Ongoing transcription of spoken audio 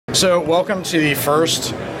So welcome to the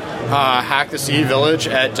first Hack the Sea village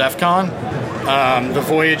at DEF CON.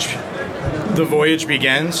 The voyage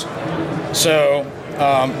begins. So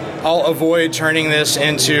I'll avoid turning this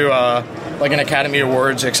into like an Academy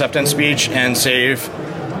Awards acceptance speech and save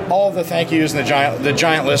all of the thank yous and the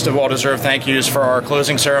giant list of well-deserved thank yous for our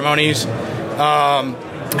closing ceremonies.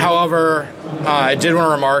 However, I did want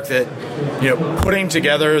to remark that putting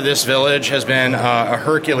together this village has been a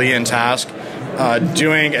Herculean task.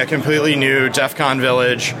 Doing a completely new DEF CON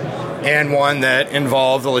village and one that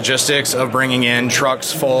involved the logistics of bringing in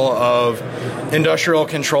trucks full of industrial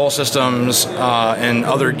control systems and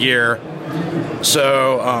other gear.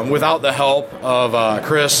 So without the help of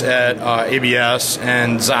Chris at ABS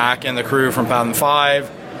and Zach and the crew from Fathom 5,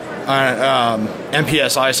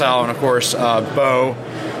 MPS ISAL, and of course Bo,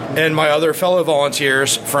 and my other fellow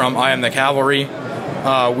volunteers from I Am the Cavalry,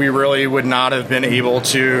 we really would not have been able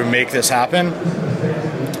to make this happen.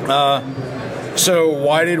 So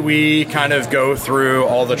why did we kind of go through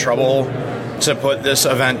all the trouble to put this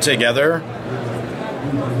event together?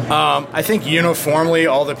 I think uniformly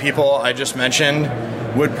all the people I just mentioned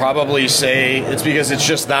would probably say it's because it's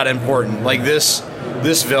just that important. Like this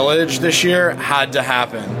village this year had to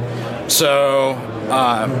happen. So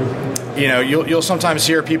you'll sometimes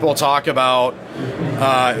hear people talk about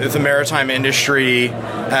the maritime industry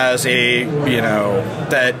as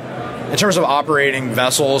that in terms of operating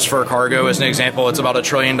vessels for cargo, as an example, it's about $1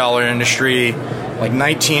 trillion industry, like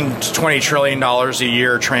 $19 to $20 trillion a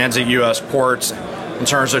year transit U.S. ports in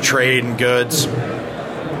terms of trade and goods.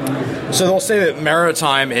 So they'll say that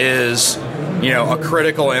maritime is, a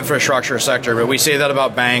critical infrastructure sector, but we say that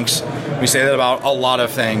about banks, we say that about a lot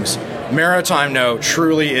of things. Maritime, no,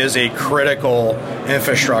 truly is a critical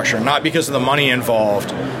infrastructure, not because of the money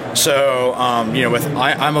involved. So, I'm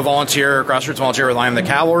a volunteer, grassroots volunteer with I Am the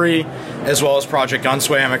Cavalry, as well as Project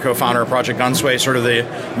Gunsway. I'm a co-founder of Project Gunsway, sort of the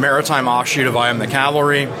maritime offshoot of I Am the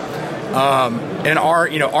Cavalry. And our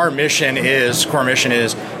core mission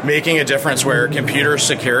is making a difference where computer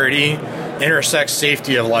security intersects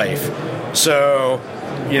safety of life. So,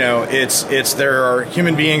 there are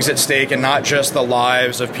human beings at stake, and not just the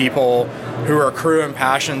lives of people who are crew and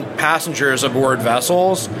passengers aboard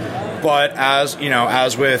vessels, but as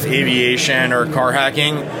with aviation or car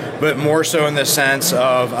hacking, but more so in the sense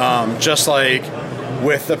of just like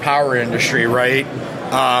with the power industry, right?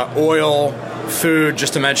 Oil, food,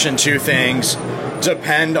 just to mention two things,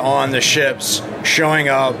 depend on the ships showing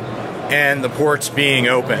up and the ports being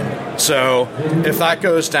open. So if that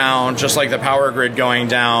goes down, just like the power grid going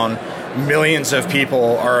down, millions of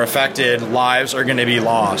people are affected, lives are going to be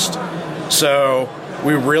lost. So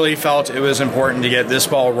we really felt it was important to get this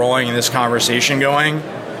ball rolling and this conversation going.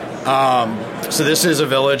 So this is a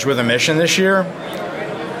village with a mission this year.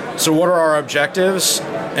 So what are our objectives,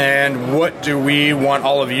 and what do we want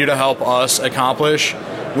all of you to help us accomplish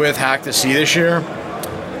with Hack the Sea this year?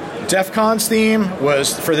 DEF CON's theme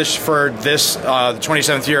was for this the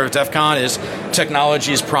 27th year of DEF CON is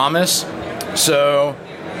Technology's Promise. So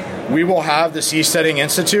we will have the Seasteading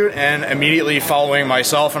Institute, and immediately following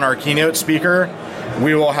myself and our keynote speaker,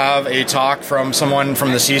 we will have a talk from someone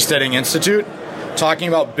from the Seasteading Institute talking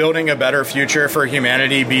about building a better future for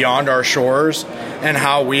humanity beyond our shores, and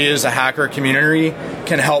how we as a hacker community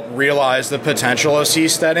can help realize the potential of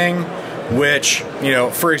seasteading, which,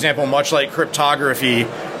 for example, much like cryptography,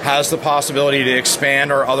 has the possibility to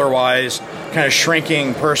expand our otherwise kind of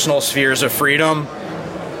shrinking personal spheres of freedom,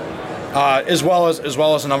 as well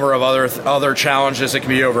as a number of other challenges that can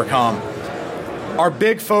be overcome. Our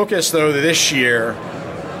big focus, though, this year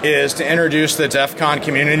is to introduce the DEF CON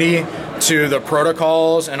community to the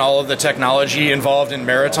protocols and all of the technology involved in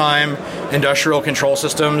maritime industrial control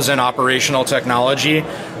systems and operational technology,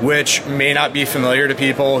 which may not be familiar to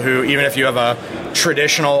people who, even if you have a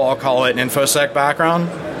traditional, I'll call it an InfoSec background.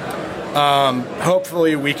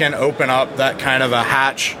 Hopefully we can open up that kind of a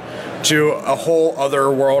hatch to a whole other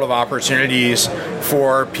world of opportunities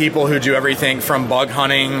for people who do everything from bug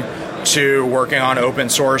hunting to working on open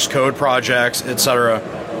source code projects, etc.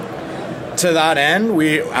 To that end,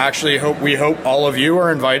 we hope all of you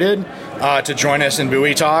are invited to join us in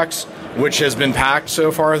Buoy Talks, which has been packed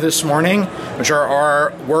so far this morning, which are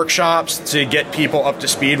our workshops to get people up to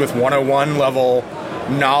speed with 101 level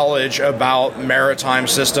knowledge about maritime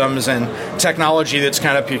systems and technology that's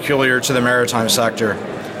kind of peculiar to the maritime sector.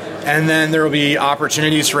 And then there will be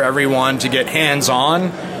opportunities for everyone to get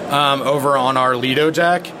hands-on over on our Lido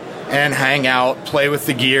deck and hang out, play with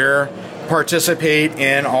the gear, participate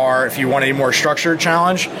in our, if you want a more structured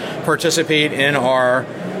challenge, participate in our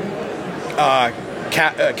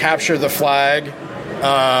capture the flag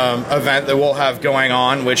event that we'll have going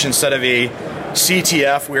on, which instead of a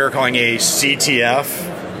CTF, we are calling a CTF,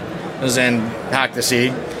 as in Hack the Sea.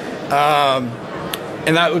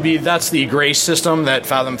 And that's the grace system that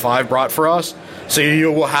Fathom 5 brought for us. So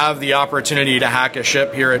you will have the opportunity to hack a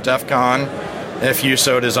ship here at DEF CON if you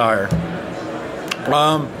so desire.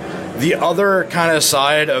 The other kind of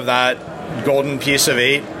side of that golden piece of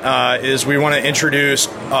 8 is we want to introduce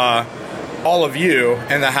all of you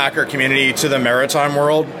in the hacker community to the maritime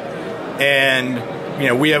world.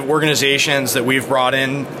 And we have organizations that we've brought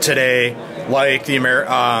in today, like the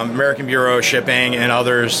American Bureau of Shipping and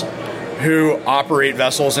others, who operate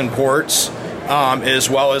vessels in ports, as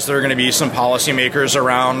well as there are going to be some policymakers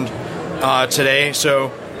around today.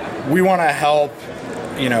 So we want to help,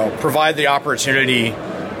 provide the opportunity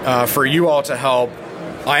for you all to help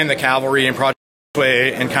I Am the Cavalry and Project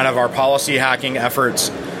Way and kind of our policy hacking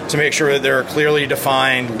efforts to make sure that there are clearly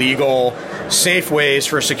defined, legal, safe ways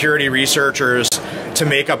for security researchers to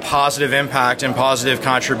make a positive impact and positive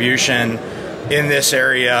contribution in this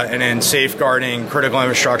area and in safeguarding critical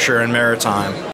infrastructure and maritime.